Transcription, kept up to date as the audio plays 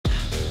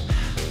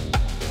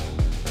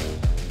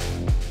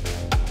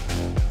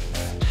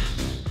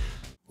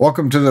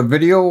Welcome to the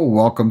video.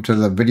 Welcome to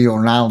the Video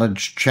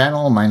Knowledge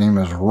channel. My name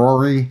is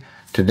Rory.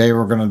 Today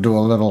we're going to do a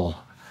little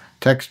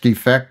text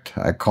effect.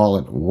 I call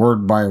it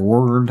word by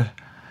word.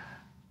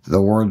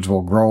 The words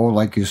will grow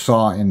like you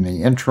saw in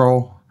the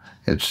intro.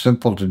 It's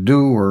simple to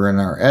do. We're in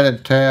our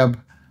Edit tab.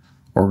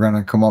 We're going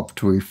to come up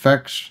to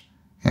Effects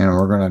and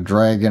we're going to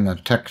drag in a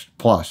Text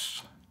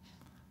Plus.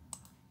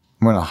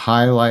 I'm going to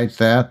highlight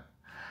that.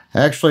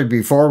 Actually,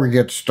 before we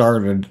get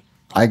started,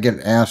 I get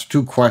asked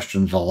two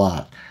questions a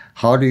lot.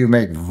 How do you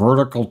make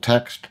vertical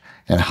text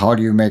and how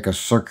do you make a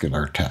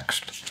circular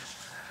text?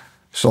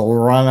 So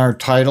we're on our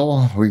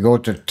title, we go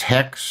to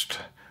text,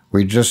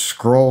 we just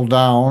scroll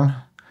down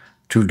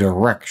to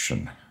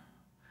direction.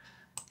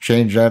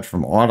 Change that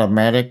from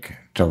automatic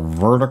to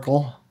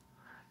vertical,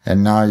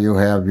 and now you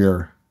have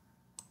your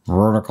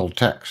vertical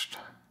text.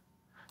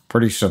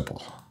 Pretty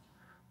simple.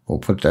 We'll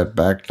put that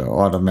back to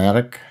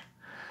automatic.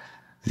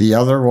 The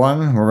other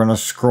one, we're going to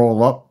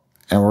scroll up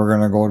and we're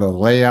going to go to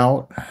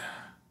layout.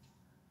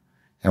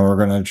 And we're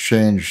going to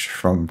change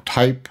from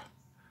type,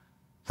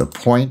 the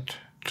point,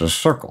 to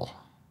circle.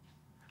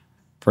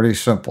 Pretty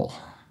simple.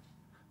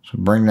 So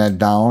bring that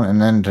down,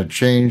 and then to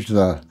change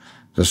the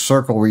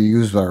circle, we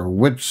use our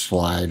width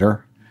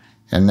slider,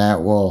 and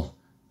that will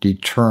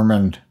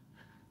determine,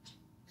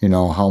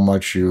 how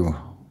much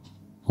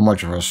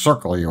of a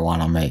circle you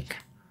want to make.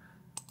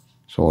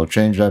 So we'll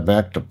change that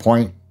back to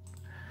point.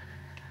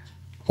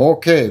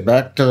 Okay,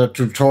 back to the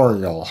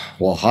tutorial.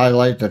 We'll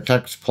highlight the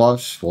Text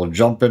Plus. We'll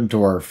jump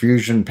into our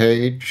Fusion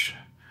page.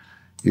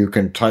 You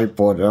can type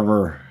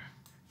whatever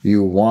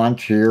you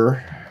want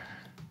here.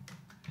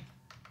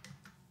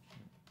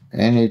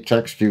 Any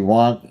text you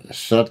want.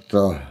 Set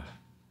the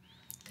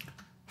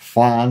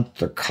font,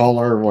 the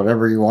color,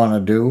 whatever you want to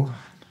do.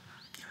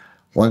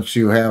 Once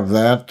you have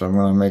that, I'm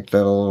going to make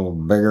that a little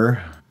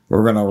bigger.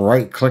 We're going to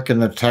right-click in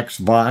the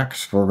text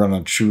box. We're going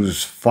to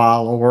choose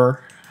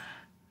Follower.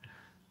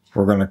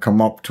 We're going to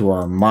come up to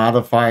our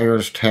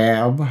Modifiers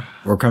tab.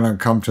 We're going to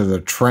come to the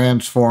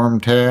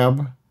Transform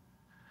tab.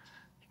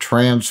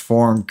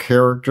 Transform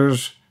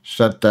Characters.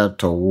 Set that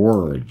to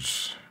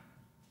Words.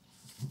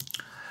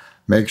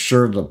 Make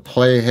sure the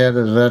playhead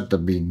is at the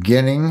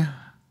beginning.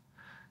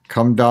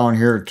 Come down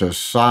here to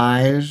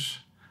Size.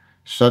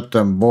 Set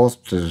them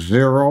both to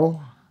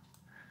 0.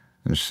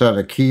 And set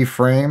a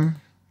keyframe.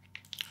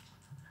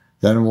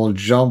 Then we'll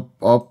jump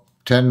up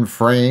 10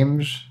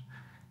 frames.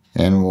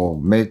 And we'll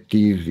make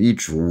these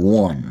each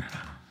 1.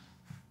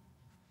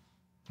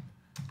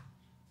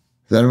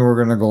 Then we're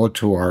going to go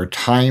to our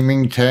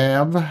timing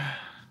tab.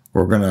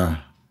 We're going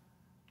to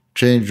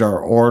change our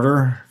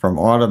order from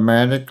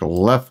automatic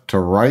left to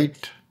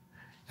right.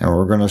 And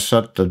we're going to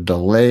set the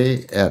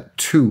delay at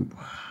 2.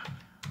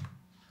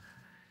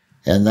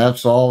 And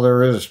that's all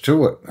there is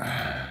to it.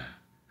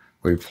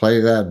 We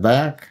play that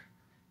back,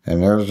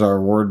 and there's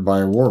our word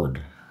by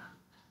word.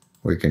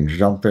 We can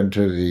jump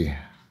into the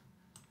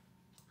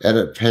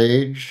edit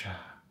page,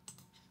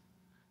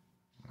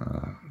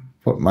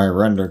 put my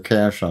render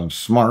cache on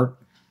smart,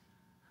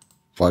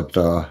 but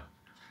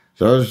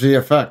there's the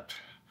effect.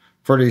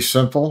 Pretty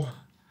simple.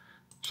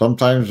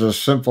 Sometimes the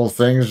simple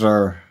things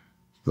are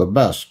the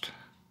best.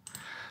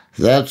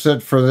 That's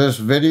it for this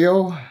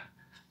video.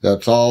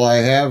 That's all I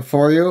have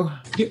for you.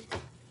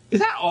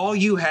 Is that all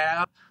you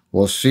have?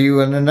 We'll see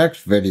you in the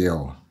next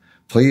video.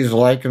 Please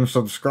like and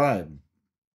subscribe.